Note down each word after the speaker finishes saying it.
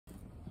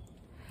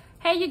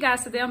Hey you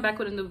guys, today I'm back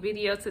with a new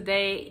video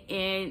today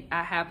and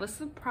I have a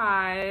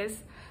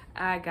surprise.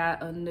 I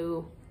got a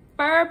new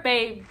fur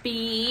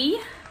baby.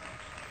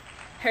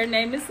 Her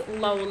name is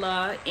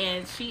Lola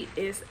and she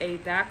is a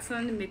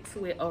Dachshund mixed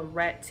with a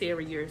Rat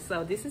Terrier.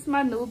 So this is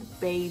my new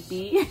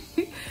baby.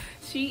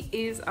 She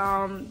is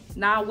 9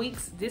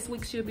 weeks. This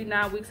week she'll be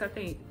 9 weeks, I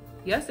think.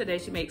 Yesterday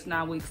she makes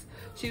 9 weeks.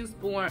 She was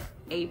born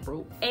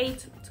April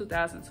 8th,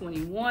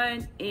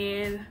 2021.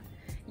 And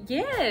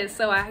yeah,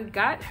 so I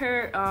got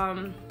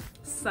her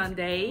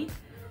Sunday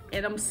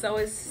and I'm so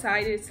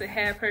excited to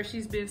have her.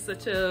 She's been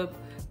such a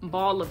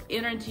ball of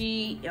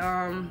energy.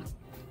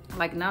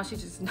 Like now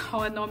she's just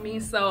gnawing on me.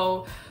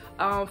 So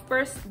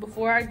first,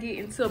 before I get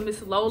into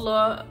Miss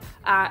Lola,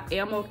 I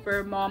am a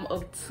fur mom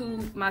of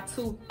my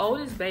two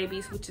oldest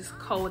babies, which is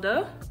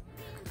Kaale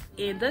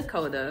and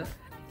Dakota.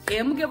 And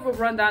I'm gonna give a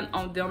rundown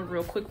on them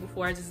real quick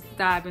before I just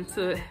dive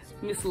into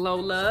Miss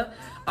Lola.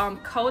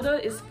 Kaale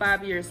is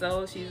 5 years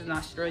old. She's an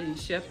Australian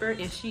Shepherd,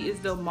 and she is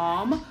the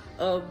mom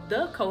of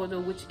Dakota,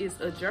 which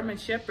is a German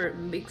Shepherd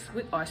mixed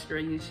with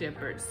Australian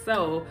Shepherd.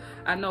 So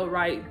I know,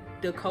 right?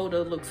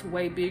 Dakota looks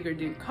way bigger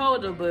than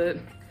Kaale, but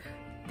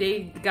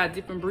they got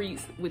different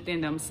breeds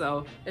within them.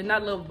 So, and I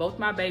love both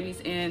my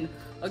babies. And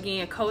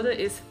again, Kaale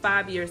is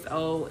 5 years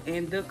old,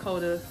 and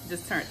Dakota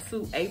just turned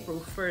 2 April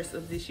 1st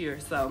of this year.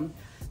 So,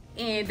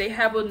 and they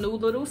have a new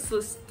little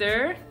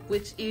sister,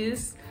 which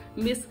is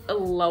Miss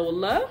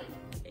Lola.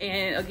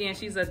 And again,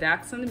 she's a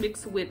Dachshund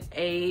mixed with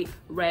a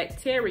Rat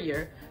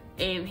Terrier.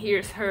 And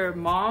here's her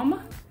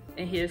mom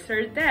and here's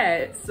her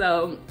dad.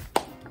 So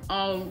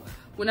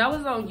when I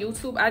was on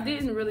YouTube, I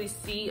didn't really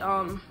see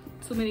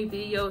too many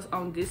videos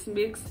on this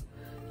mix.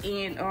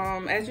 And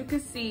as you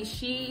can see,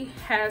 she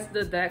has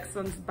the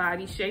Dachshund's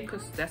body shape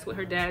because that's what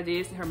her dad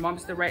is. And her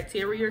mom's the Rat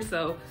Terrier.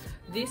 So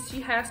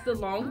she has the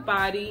long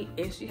body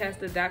and she has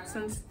the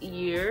Dachshund's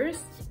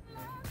ears.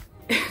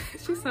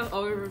 She's so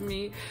over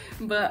me.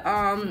 But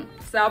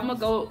so I'm gonna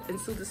go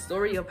into the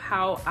story of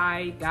how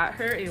I got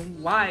her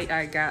and why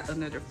I got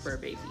another fur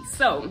baby.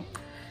 So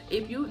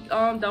if you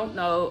don't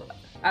know,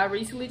 I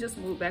recently just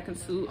moved back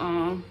into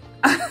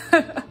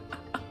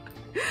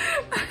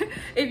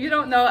if you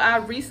don't know, I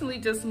recently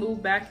just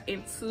moved back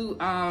into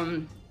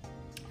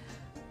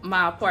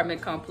my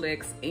apartment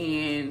complex,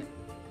 and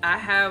I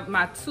have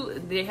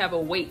they have a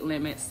weight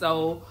limit,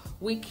 so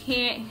we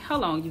can't,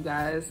 hold on you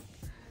guys.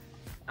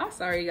 I'm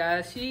sorry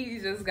guys, she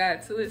just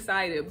got too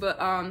excited. But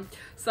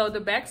so the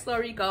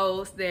backstory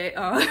goes that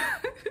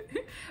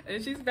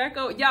and she's back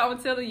on, y'all,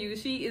 I'm telling you,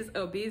 she is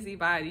a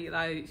busybody.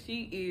 Like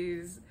she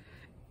is,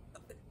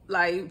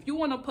 like if you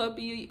want a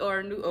puppy or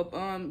a new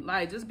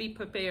like just be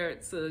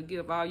prepared to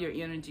give all your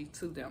energy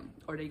to them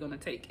or they're gonna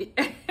take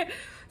it.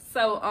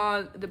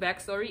 So the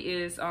backstory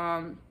is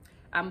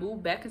I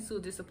moved back into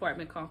this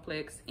apartment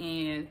complex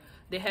and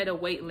they had a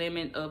weight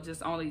limit of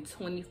just only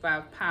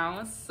 25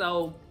 pounds.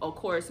 So of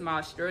course my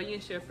Australian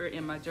Shepherd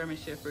and my German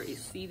Shepherd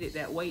exceeded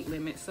that weight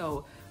limit.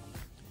 So,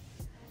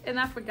 and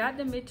I forgot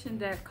to mention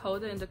that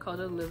Kaale and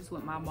Dakota lives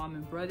with my mom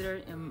and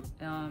brother, and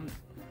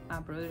my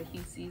brother, he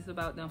sees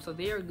about them, so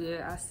they're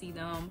good. I see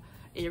them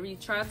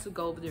try to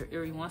go over there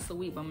every once a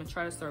week, but I'm gonna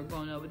try to start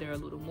going over there a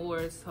little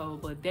more. So,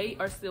 but they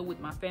are still with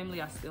my family.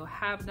 I still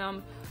have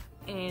them,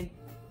 and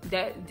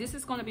that this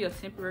is going to be a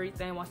temporary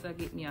thing. Once I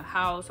get me a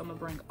house, I'm gonna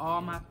bring all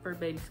my fur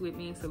babies with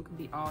me so we can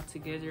be all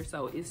together.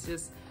 So it's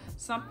just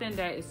something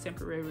that is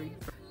temporary.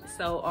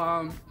 So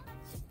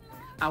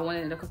I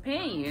wanted a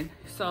companion.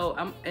 So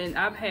and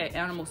I've had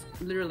animals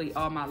literally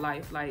all my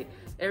life. Like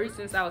ever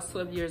since I was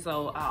 12 years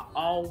old, I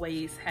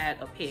always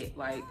had a pet.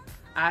 Like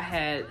I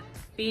had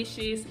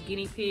fishes,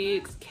 guinea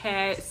pigs,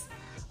 cats,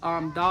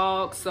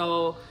 dogs.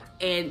 So,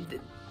 and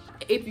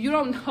if you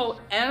don't know,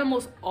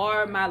 animals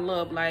are my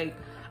love. Like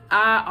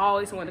I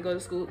always wanted to go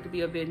to school to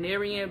be a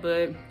veterinarian,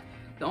 but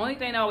the only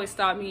thing that always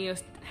stopped me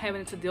is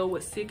having to deal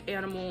with sick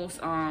animals,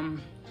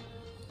 and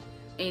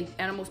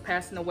animals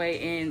passing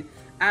away. And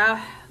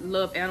I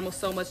love animals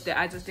so much that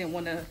I just didn't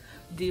want to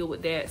deal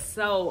with that.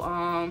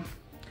 So,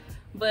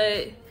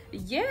 but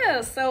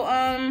yeah, so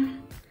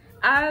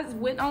I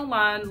went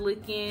online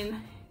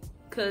looking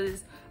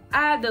because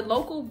the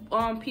local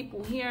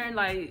people here,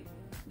 like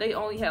they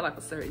only had like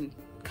a certain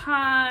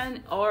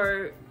kind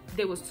or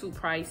they was too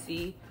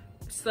pricey.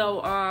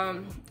 So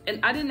and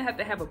I didn't have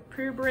to have a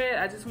purebred.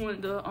 I just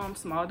wanted a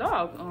small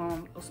dog,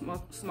 a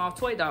small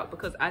toy dog,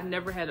 because I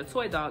never had a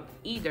toy dog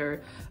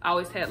either. I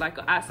always had like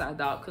an outside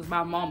dog because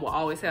my mom will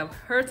always have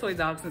her toy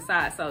dogs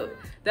inside. So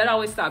that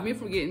always stopped me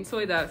from getting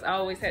toy dogs. I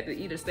always had to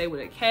either stay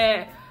with a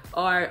cat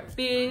or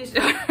fish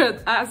or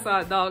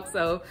outside dog.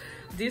 So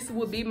this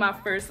would be my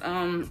first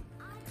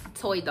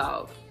toy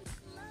dog.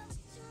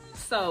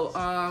 So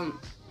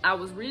I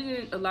was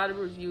reading a lot of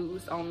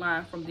reviews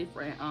online from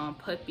different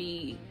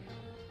puppy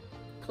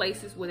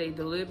places where they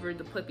deliver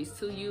the puppies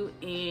to you,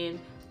 and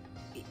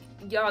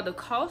y'all, the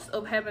cost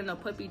of having a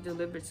puppy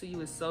delivered to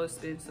you is so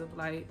expensive.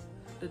 Like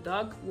the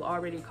dog will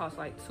already cost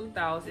like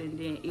 $2,000,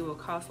 then it will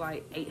cost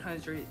like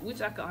 $800,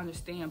 which I can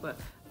understand, but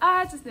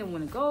I just didn't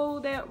want to go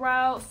that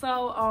route.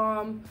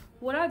 So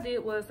what I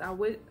did was I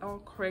went on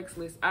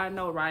Craigslist. I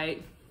know,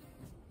 right?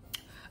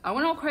 I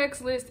went on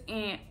Craigslist,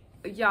 and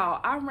y'all,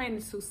 I ran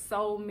into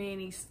so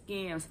many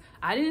scams.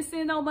 I didn't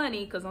send no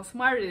money because I'm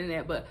smarter than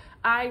that, but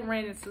I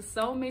ran into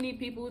so many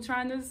people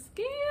trying to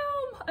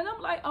scam, and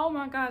I'm like, oh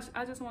my gosh,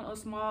 I just want a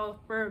small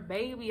fur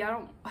baby.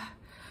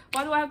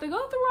 Why do I have to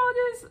go through all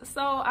this?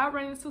 So I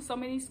ran into so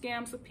many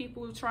scams of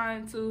people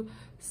trying to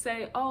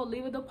say, oh,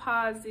 leave a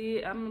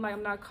deposit. I'm like,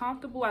 I'm not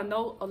comfortable. I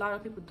know a lot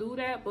of people do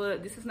that,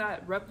 but this is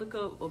not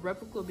replica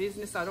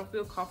business. So I don't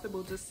feel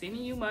comfortable just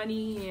sending you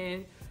money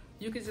and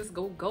you can just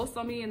go ghost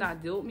on me and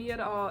not deal with me at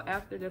all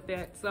after the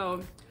fact.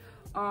 So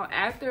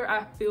after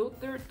I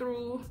filtered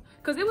through,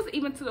 because it was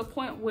even to the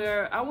point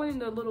where I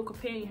wanted a little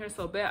companion here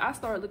so bad, I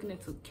started looking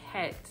into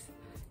cats.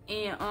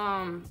 And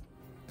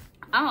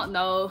I don't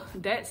know,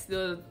 that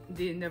still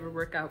didn't never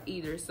work out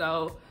either.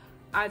 So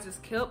I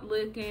just kept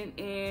looking,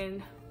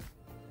 and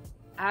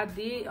I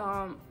did,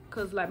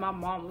 cause like my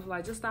mom was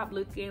like, just stop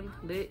looking,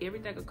 let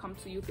everything will come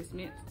to you if it's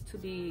meant to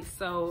be.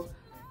 So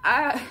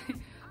I'm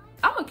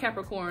a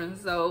Capricorn,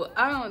 so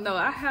I don't know,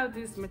 I have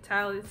this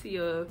mentality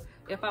of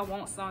if I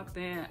want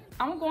something,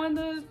 I'm going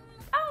to,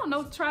 I don't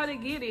know, try to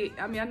get it.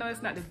 I mean, I know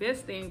it's not the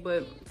best thing,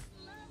 but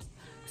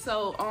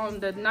so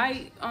the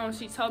night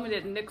she told me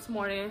that the next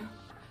morning,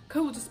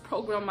 could just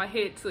program my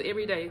head to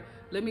every day,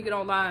 let me get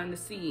online to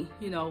see,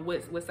 you know,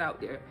 what's out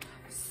there.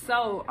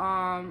 So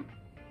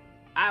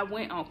I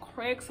went on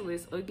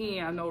Craigslist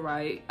again. I know,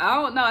 right? I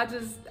don't know, I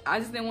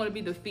just didn't want to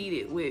be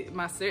defeated with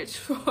my search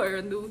for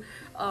a new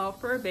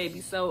fur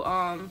baby. So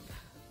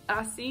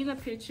I seen a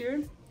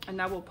picture,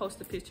 and I will post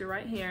a picture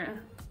right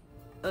here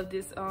of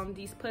this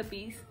these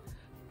puppies,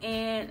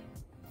 and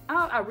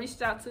I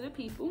reached out to the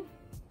people,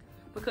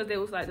 because they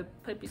was like, the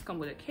puppies come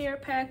with a care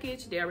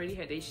package, they already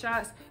had their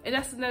shots. And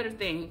that's another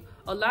thing,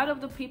 a lot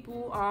of the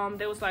people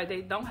they was like, they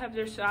don't have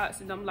their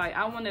shots, and I'm like,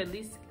 I want to at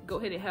least go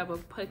ahead and have a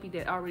puppy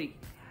that already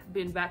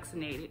been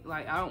vaccinated.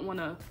 Like, I don't want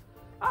to,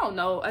 I don't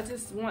know, I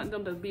just want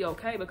them to be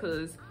okay,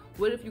 because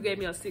what if you gave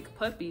me a sick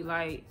puppy,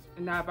 like,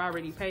 and I've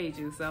already paid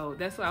you? So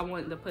that's why I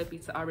want the puppy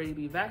to already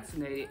be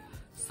vaccinated.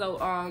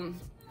 So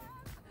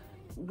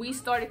we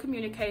started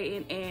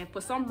communicating, and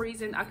for some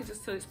reason I could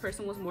just tell this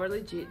person was more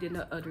legit than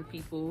the other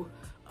people.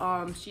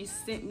 She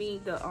sent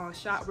me the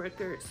shot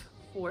records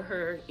for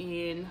her,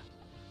 and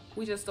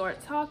we just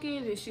started talking,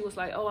 and she was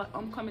like, oh,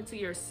 I'm coming to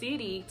your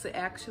city to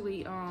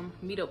actually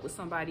meet up with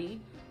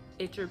somebody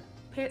at your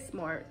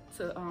PetSmart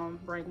to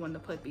bring one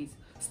of the puppies.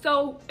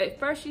 So at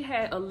first she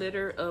had a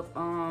litter of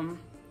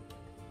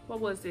what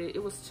was it?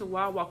 It was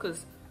Chihuahua,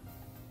 because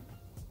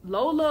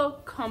Lola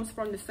comes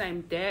from the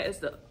same dad as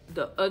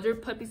the other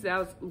puppies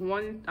that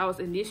I was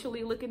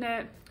initially looking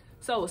at.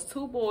 So it was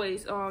two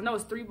boys, no, it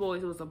was three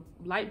boys. It was a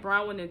light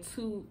brown one and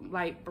two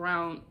light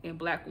brown and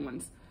black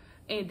ones.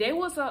 And they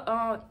was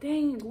a,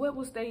 dang, what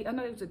was they? I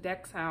know it was a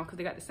Dachshund, because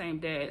they got the same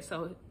dad.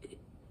 So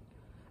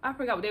I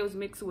forgot what they was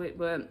mixed with,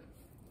 but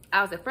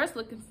I was at first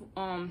looking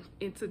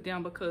into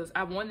them because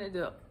I wanted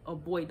a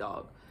boy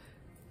dog,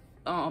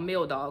 a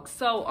male dog.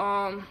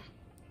 So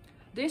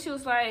then she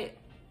was like,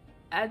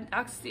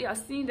 I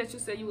seen that you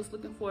said you was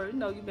looking for, you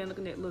know, you've been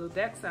looking at little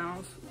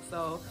Dachshunds.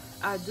 So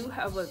I do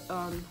have a,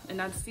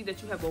 and I see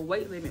that you have a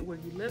weight limit where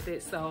you live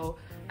at. So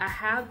I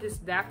have this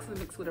Dachshund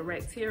mixed with a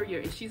Rat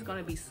Terrier, and she's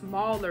gonna be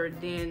smaller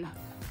than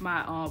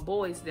my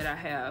boys that I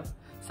have.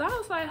 So I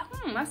was like,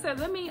 I said,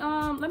 let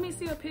me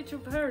see a picture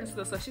of her and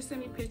stuff. So she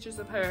sent me pictures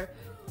of her,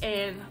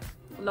 and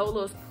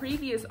Lola's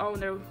previous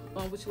owner,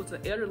 which was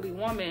an elderly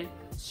woman,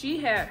 she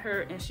had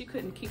her, and she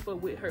couldn't keep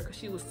up with her because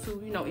she was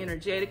too, you know,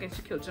 energetic, and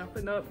she kept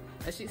jumping up.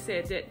 And she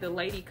said that the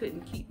lady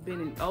couldn't keep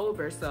bending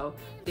over, so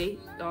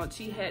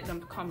she had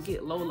them come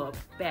get Lola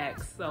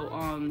back.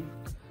 So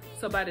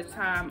so by the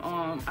time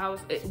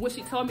when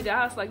she told me that,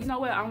 I was like, you know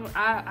what,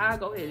 I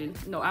go ahead and,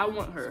 you know, I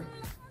want her.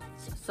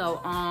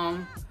 So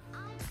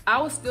I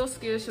was still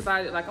skittish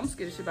about it. Like, I'm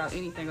skittish about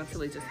anything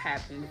until it just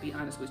happened, to be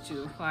honest with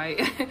you.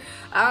 Like,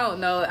 I don't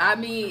know. I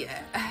mean,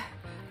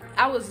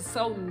 I was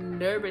so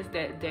nervous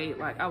that day.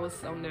 Like, I was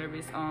so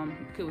nervous.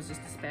 It was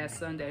just this past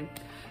Sunday.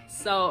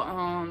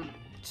 So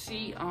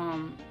she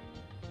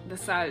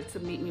decided to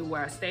meet me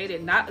where I stayed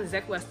at. Not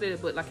exactly where I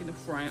stayed, but like in the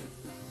front.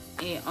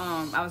 And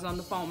I was on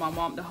the phone with my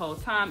mom the whole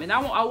time. And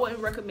I wouldn't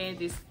recommend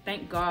this.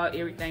 Thank God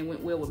everything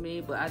went well with me,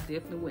 but I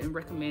definitely wouldn't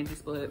recommend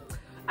this. But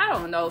I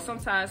don't know,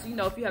 sometimes, you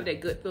know, if you have that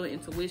gut feeling,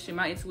 intuition,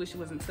 my intuition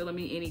wasn't telling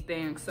me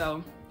anything.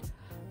 So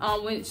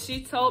when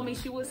she told me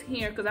she was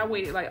here, because I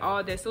waited like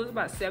all day, so it was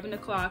about 7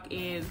 o'clock,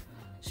 and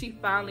she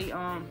finally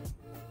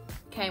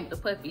came with the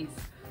puppies.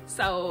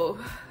 So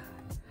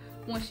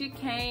when she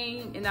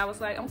came and I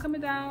was like, I'm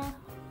coming down,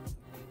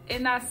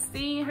 and I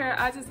seen her,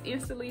 I just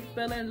instantly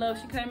fell in love.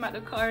 She came out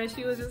the car and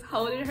she was just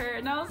holding her,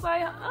 and I was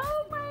like,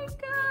 oh my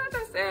God.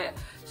 I said,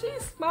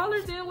 she's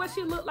smaller than what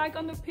she looked like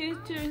on the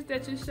pictures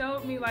that you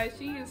showed me. Like,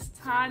 she is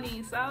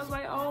tiny. So I was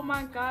like, oh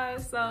my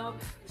God. So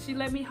she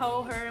let me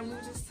hold her, and we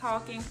were just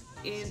talking,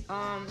 and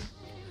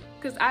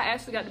because I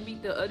actually got to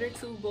meet the other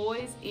two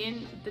boys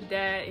and the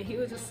dad, and he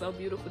was just so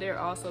beautiful. They're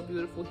all so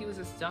beautiful. He was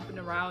just jumping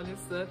around and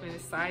stuff and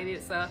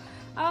excited. So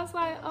I was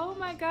like, oh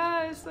my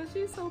gosh, so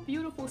she's so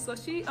beautiful. So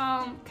she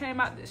came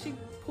out, she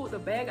pulled the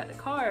bag out the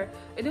car,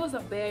 and it was a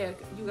bag,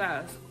 you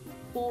guys,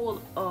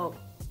 full of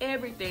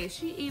everything.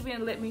 She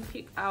even let me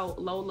pick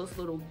out Lola's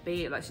little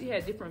bed. Like, she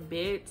had different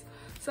beds.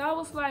 So I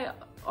was like,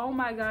 oh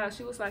my gosh.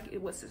 She was like,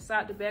 it was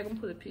inside the bag. I'm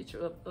gonna put a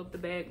picture up of the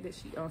bag that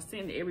she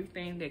sent,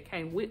 everything that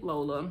came with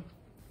Lola.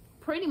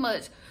 Pretty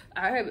much,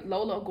 I had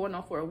Lola going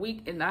on for a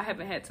week, and I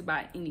haven't had to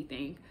buy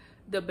anything.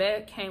 The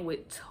bag came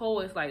with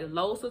toys, like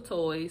loads of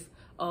toys,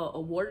 a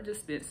water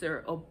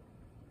dispenser, a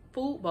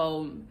food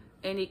bowl,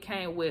 and it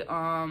came with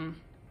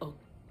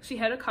she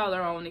had a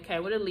collar on. It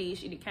came with a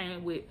leash, and it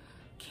came with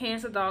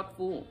cans of dog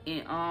food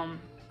and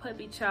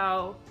puppy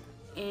chow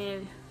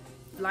and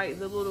like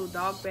the little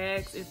dog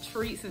bags and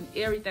treats and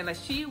everything. Like,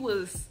 she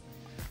was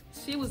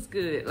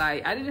good.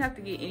 Like, I didn't have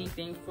to get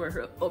anything for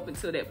her up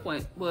until that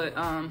point, but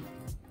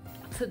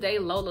today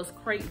Lola's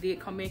crate did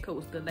come in because it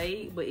was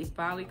delayed, but it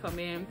finally come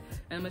in, and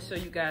I'm gonna show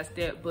you guys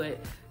that. But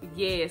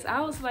yes,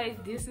 I was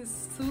like, this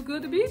is too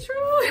good to be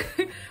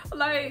true.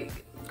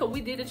 Like, cause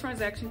we did the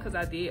transaction, because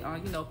I did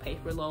you know, pay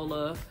for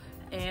Lola,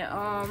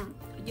 and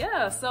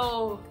yeah,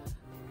 so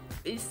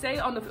it say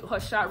on her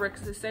shot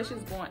records, it says she's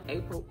born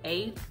April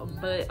 8th,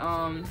 but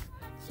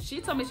she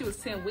told me she was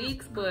 10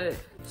 weeks, but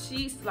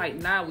she's like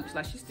 9 weeks.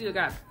 Like, she still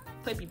got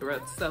puppy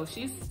breath, so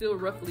she's still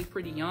roughly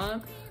pretty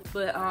young.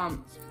 But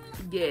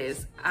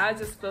yes, I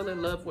just fell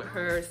in love with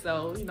her.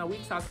 So, you know, we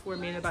talked for a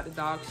minute about the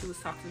dog. She was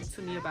talking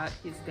to me about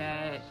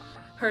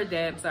her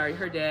dad,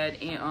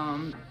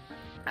 and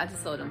I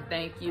just told him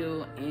thank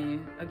you,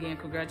 and again,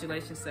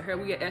 congratulations to her.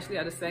 We actually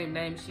have the same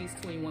name. She's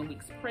 21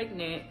 weeks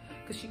pregnant,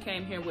 because she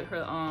came here with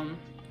her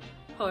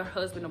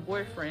husband or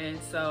boyfriend.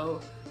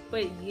 So,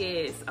 but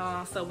yes,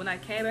 so when I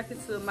came back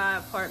into my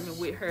apartment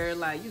with her,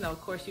 like, you know,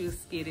 of course she was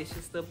skittish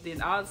and stuff.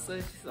 Then all of a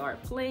sudden she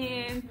started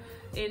playing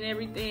and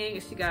everything,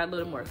 and she got a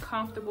little more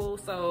comfortable.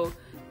 So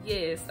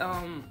yes,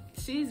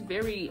 she's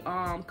very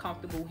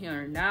comfortable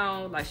here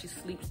now. Like, she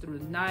sleeps through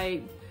the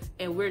night,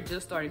 and we're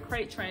just starting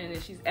crate training,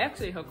 and she's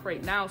actually in her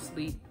crate now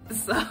sleep.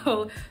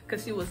 So,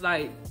 because she was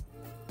like,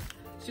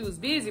 she was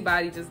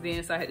busybody just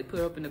then, so I had to put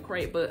her up in the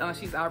crate. But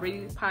she's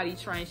already potty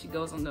trained. She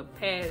goes on the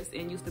pads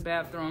and use the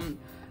bathroom.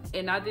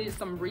 And I did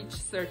some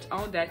research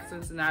on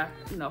Dachshunds, and I,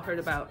 you know, heard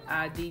about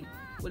IDD.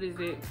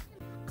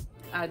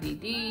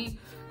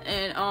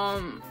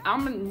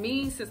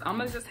 And since I'm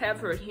gonna just have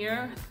her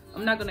here,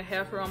 I'm not gonna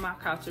have her on my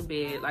couch or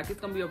bed. Like, it's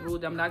gonna be a rule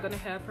that I'm not gonna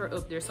have her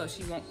up there, so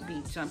she won't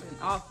be jumping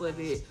off of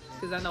it.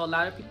 Because I know a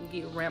lot of people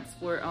get ramps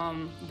for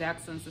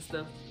Dachshunds and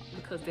stuff,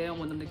 because they don't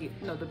want them to get,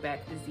 you know, the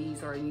back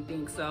disease or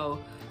anything. So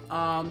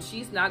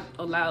she's not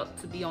allowed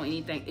to be on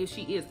anything. If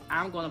she is,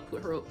 I'm gonna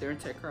put her up there and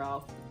take her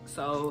off.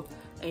 So,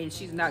 and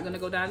she's not gonna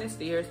go down the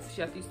stairs. If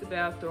she has to use the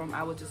bathroom,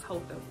 I would just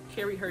hope to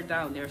carry her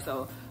down there.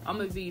 So I'm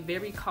gonna be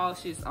very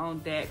cautious on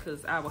that,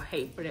 because I would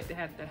hate for that to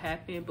have to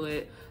happen.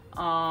 But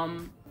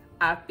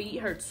I feed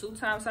her 2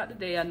 times out the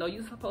day. I know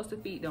you're supposed to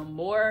feed them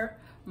more,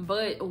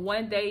 but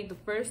one day, the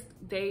first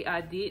day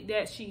I did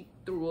that, she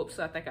threw up,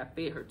 so I think I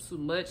fed her too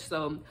much.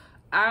 So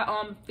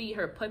I feed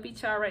her puppy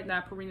chow right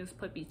now, Purina's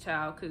puppy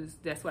chow, because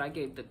that's what I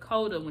gave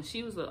Dakota when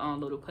she was a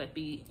little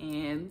puppy,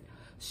 and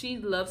she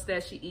loves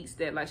that. She eats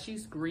that. Like,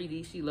 she's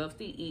greedy. She loves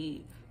to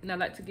eat, and I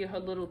like to give her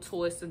little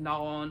toys to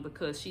gnaw on,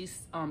 because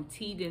she's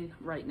teething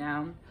right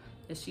now,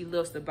 and she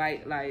loves to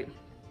bite. Like,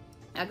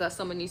 I got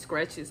so many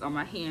scratches on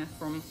my hand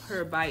from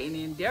her biting,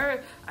 and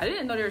I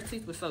didn't know their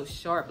teeth were so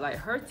sharp. Like,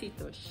 her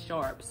teeth are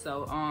sharp.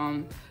 So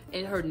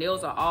and her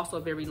nails are also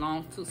very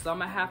long too, so I'm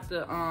gonna have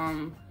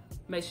to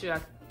make sure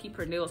I keep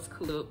her nails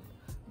clipped.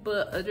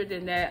 But other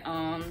than that,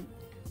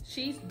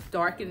 she's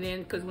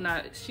darkening, because when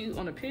she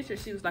on the picture,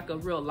 she was like a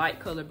real light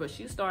color, but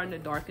she's starting to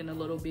darken a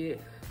little bit.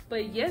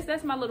 But yes,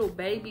 that's my little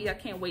baby. I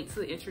can't wait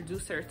to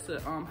introduce her to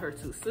her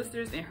 2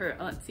 sisters and her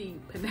auntie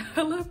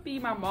Penelope,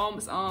 my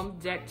mom's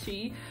Jack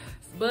Chi.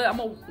 But I'm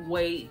gonna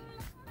wait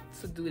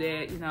to do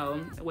that, you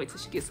know, wait till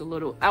she gets a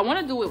little. I want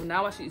to do it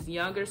now while she's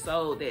younger,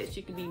 so that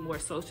she can be more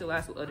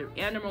socialized with other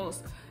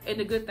animals. And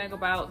the good thing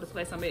about the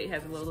place I'm at, it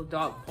has a little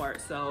dog park,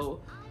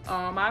 so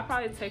I'll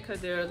probably take her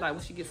there like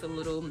when she gets a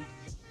little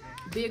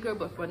bigger.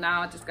 But for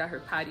now, I just got her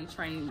potty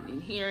trained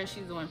in here, and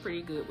she's doing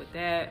pretty good with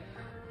that.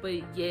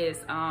 But yes,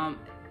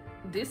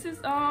 this is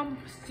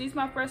she's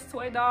my first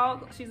toy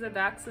dog. She's a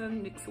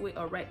Dachshund mixed with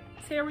a Rat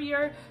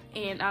Terrier,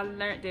 and I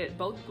learned that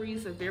both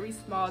breeds are very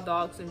small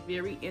dogs and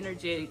very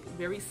energetic,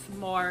 very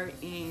smart,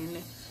 and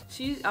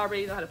she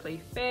already know how to play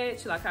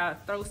fetch. Like, I'll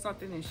throw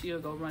something and she'll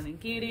go run and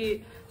get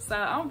it. So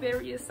I'm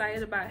very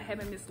excited about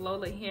having Miss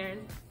Lola here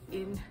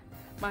in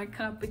my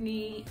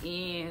company,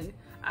 and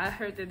I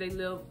heard that they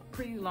live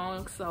pretty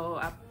long,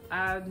 so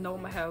I know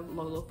I'm gonna have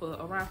Lola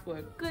around for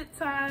a good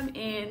time.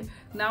 And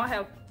now I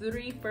have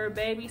 3 fur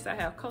babies. I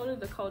have Coda,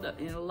 Dakota,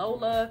 and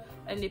Lola.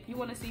 And if you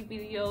want to see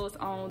videos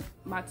on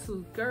my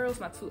 2 girls,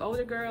 my 2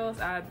 older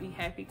girls, I'd be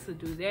happy to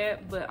do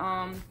that. But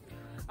I'm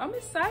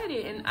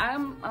excited, and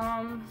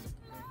I'm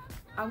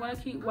I want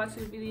to keep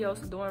watching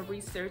videos, doing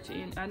research,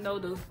 and I know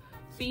the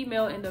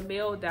female and the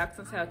male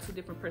dachshunds have 2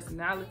 different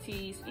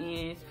personalities,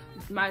 and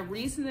my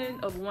reasoning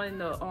of wanting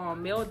the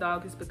male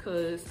dog is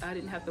because I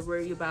didn't have to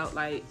worry about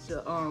like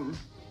the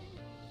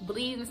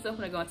bleed and stuff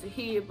when I go into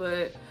here.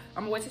 But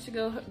I'm gonna wait till she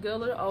get a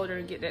little older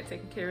and get that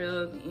taken care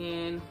of.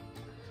 And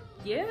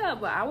yeah,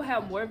 but I will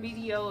have more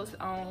videos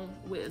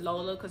with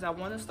Lola, because I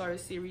want to start a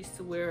series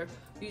to where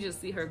you just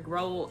see her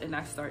grow and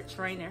I start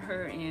training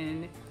her,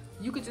 and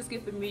you could just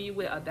get familiar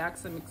with a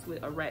Dachshund mixed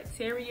with a Rat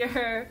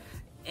Terrier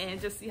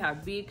and just see how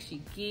big she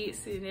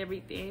gets and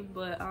everything.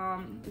 But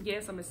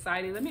yes, I'm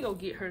excited. Let me go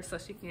get her so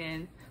she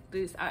can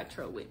do this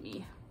outro with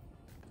me.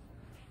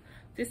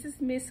 This is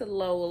Miss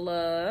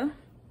Lola.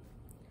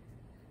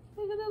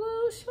 Look at the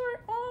little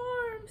short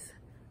arms.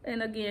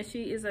 And again,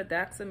 she is a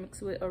Dachshund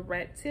mixed with a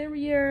Rat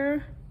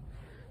Terrier.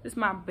 This is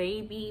my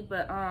baby.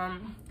 But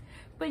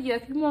yeah,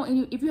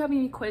 if you have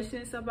any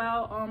questions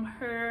about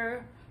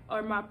her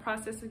or my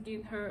process of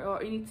getting her,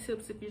 or any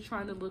tips if you're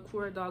trying to look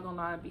for a dog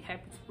online, I'd be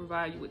happy to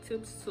provide you with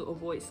tips to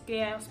avoid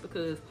scams,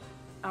 because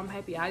I'm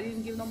happy I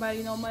didn't give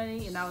nobody no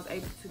money and I was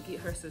able to get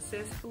her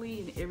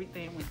successfully and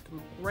everything went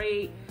through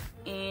great.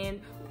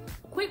 And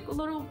quick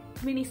little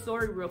mini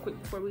story real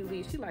quick before we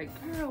leave. She like,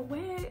 girl,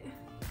 what?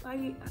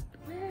 Like,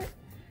 what?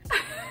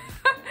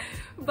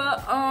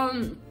 But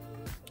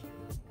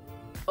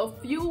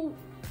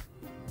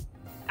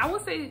I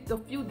would say a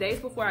few days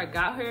before I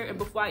got her and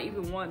before I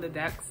even wanted the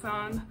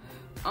Dachshund,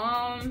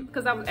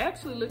 because I was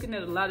actually looking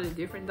at a lot of the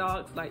different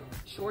dogs, like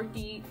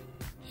Shorties,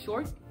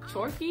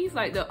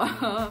 like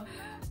the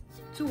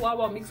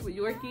Chihuahua mixed with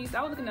Yorkies.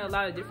 I was looking at a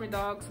lot of different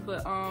dogs,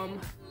 but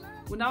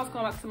when I was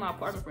going back to my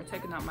apartment for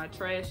taking out my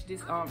trash,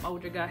 this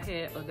older guy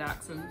had a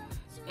Dachshund,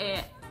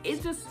 and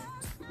it just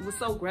was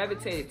so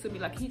gravitated to me.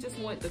 Like, he just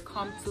wanted to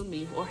come to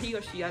me, or he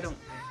or she, I don't,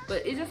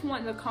 but it just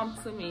wanted to come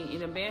to me,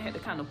 and the man had to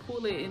kind of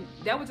pull it, and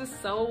that was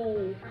just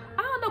so,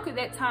 I don't know, because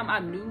that time I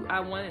knew I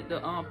wanted the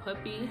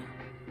puppy,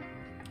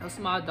 a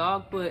small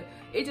dog, but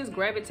it just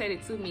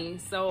gravitated to me.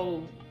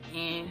 So,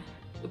 and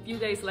a few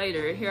days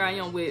later, here I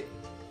am with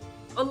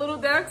a little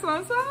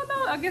Dachshund. So I don't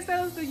know, I guess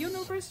that was the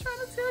universe trying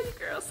to tell you,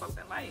 girl,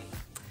 something like.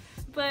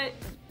 But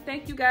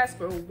thank you guys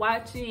for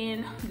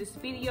watching this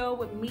video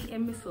with me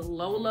and Miss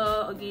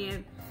Lola.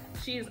 Again,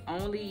 she is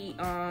only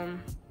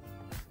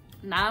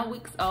 9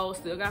 weeks old,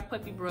 still got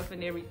puppy breath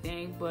and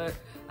everything, but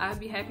I'd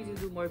be happy to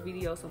do more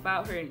videos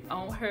about her and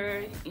on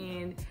her.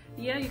 And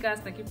yeah, you guys,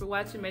 thank you for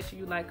watching. Make sure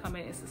you like,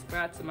 comment, and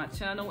subscribe to my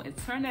channel, and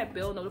turn that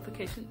bell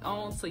notification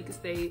on so you can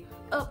stay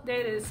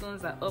updated as soon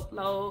as I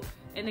upload.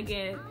 And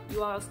again,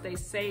 you all stay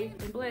safe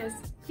and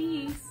blessed.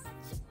 Peace.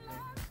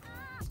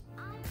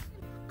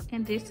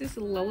 And this is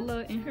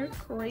Lola in her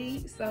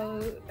crate.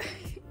 So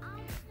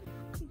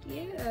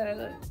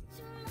yeah,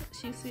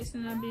 she sits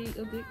and be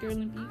a good girl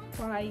and be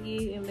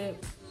quiet and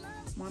let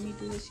mommy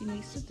do what she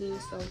needs to do.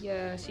 So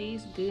yeah,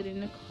 she's good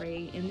in the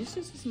crate. And this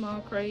is a small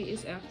crate.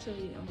 It's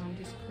actually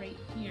this crate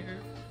here.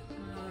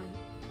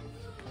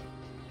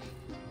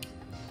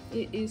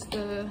 It is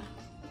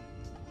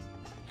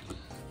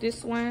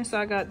this one. So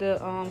I got the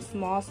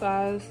small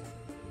size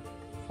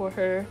for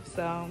her.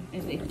 So,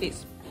 and it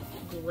fits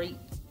great.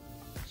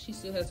 She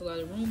still has a lot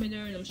of room in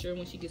there, and I'm sure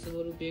when she gets a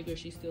little bigger,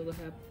 she still will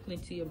have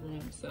plenty of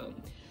room. So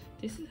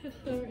this is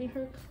her in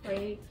her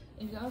crate,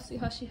 and y'all see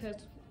how she has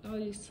all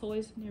these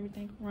toys and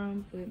everything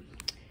from. But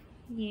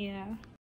yeah.